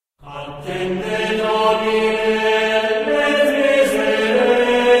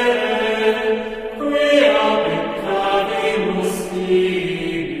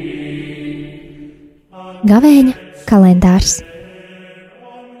Gavēņa kalendārs.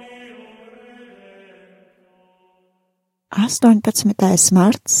 18.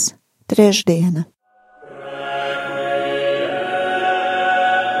 marts, trešdiena.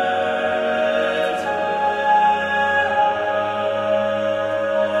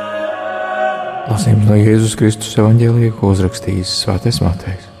 Lasījums no Jēzus Kristus Evaņģēlija, ko uzrakstījis Svētais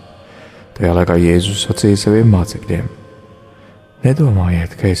Matejs. Tajā laikā Jēzus sacīja saviem mācekļiem: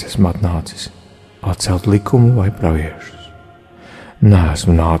 Nedomājiet, ka es esmu atnācis atcelt likumu vai praviešus.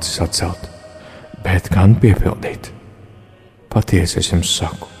 Neesmu nācis atcelt, bet gan piepildīt. Patiesi es jums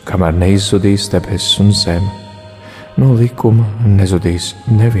saku, kamēr neizzudīs debesis un zeme, no likuma nezudīs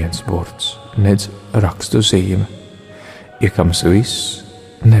neviens burts, nedz rakstu zīme, iekams viss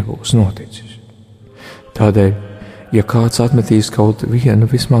nebūs noticis. Tādēļ, ja kāds atmetīs kaut vienu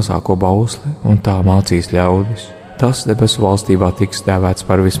vismazāko bausli un tā mācīs ļaudis, tas debesu valstībā tiks dēvēts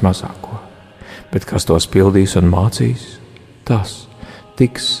par vismazāko. Bet kas tos pildīs un mācīs, tas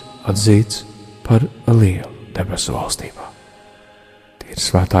tiks atzīts par lielu debesu valstībā. Tie ir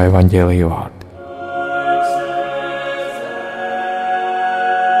Svētā Evaņģēlija vārdi.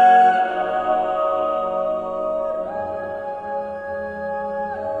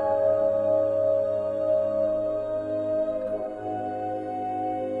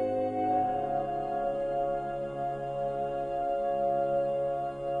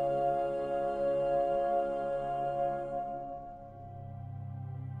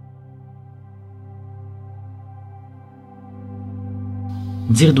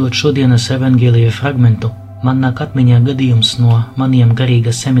 Dzirdot šodienas evaņģēlija fragmentu, man nāk atmiņā gadījums no maniem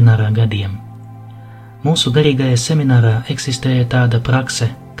garīga seminārā gadiem. Mūsu garīgajā seminārā eksistēja tāda prakse,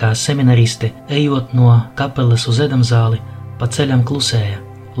 kā seminaristi, ejot no kapeles uz ēdamzāli, pa ceļam klusēja,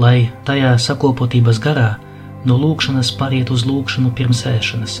 lai tajā sakopotības garā no lūgšanas pāriet uz lūgšanu pirms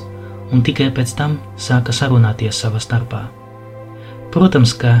ēšanas, un tikai pēc tam sāka sarunāties savā starpā.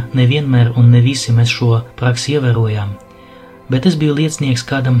 Protams, ka nevienmēr un ne visi mēs šo praksi ievērojām, bet es biju liecinieks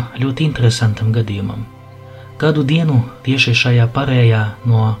kādam ļoti interesantam gadījumam. Kādu dienu tieši šajā pārējā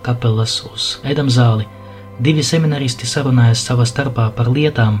no kapelas uz ēdamzāli divi seminaristi sarunājas savā starpā par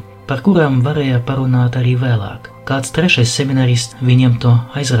lietām, par kurām varēja parunāt arī vēlāk. Kāds trešais seminarists viņiem to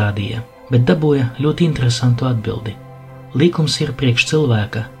aizrādīja, bet dabūja ļoti interesantu atbildi. Likums ir priekš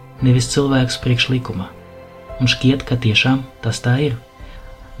cilvēka, nevis cilvēks priekš likuma. Un šķiet, ka tiešām tas tā ir.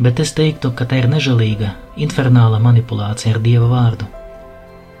 Bet es teiktu, ka tā ir nežēlīga, infernāla manipulācija ar Dieva vārdu.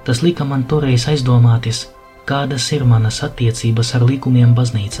 Tas lika man toreiz aizdomāties, kādas ir manas attiecības ar likumiem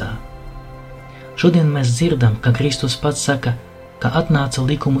baznīcā. Šodien mēs dzirdam, ka Kristus pats saka, ka atnāca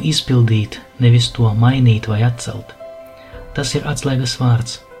likumu izpildīt, nevis to mainīt vai atcelt. Tas ir atslēgas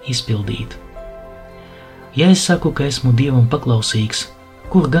vārds – izpildīt. Ja es saku, ka esmu Dievam paklausīgs,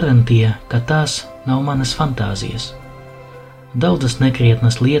 kur garantija, ka tās nav manas fantāzijas? Daudzas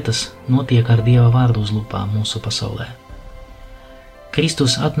nekrietnas lietas notiek ar Dieva vārdu uz lupām mūsu pasaulē.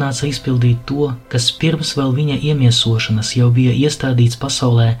 Kristus atnāca izpildīt to, kas pirms vēl viņa iemiesošanas jau bija iestādīts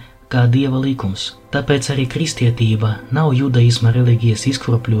pasaulē kā Dieva likums. Tāpēc arī kristietība nav judaisma reliģijas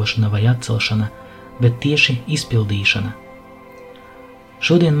izkropļošana vai atcelšana, bet tieši izpildīšana.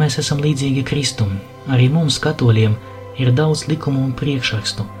 Šodien mēs esam līdzīgi Kristum. Arī mums, katoļiem, ir daudz likumu un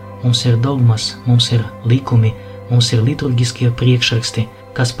priekšrakstu. Mums ir dogmas, mums ir likumi, mums ir liturģiskie priekšraksti,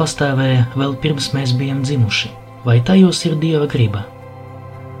 kas pastāvēja vēl pirms mēs bijām dzimuši. Vai tajos ir Dieva griba?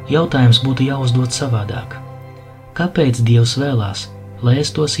 Jautājums būtu jāuzdod savādāk. Kāpēc Dievs vēlās, lai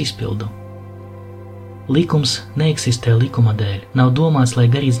es tos izpildu? Likums neeksistē likuma dēļ, nav domāts, lai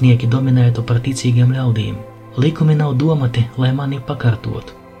garīdznieki dominētu par ticīgiem ļaudīm. Likumi nav domāti, lai mani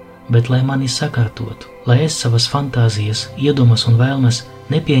pakārtotu, bet lai mani sakārtotu, lai es savas fantāzijas, iedomas un vēlmes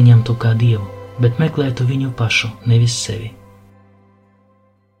nepieņemtu kā Dievu, bet meklētu viņu pašu, nevis sevi.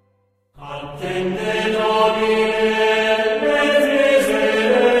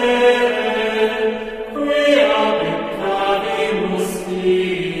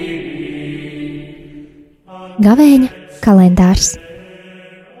 Gavēņa kalendārs.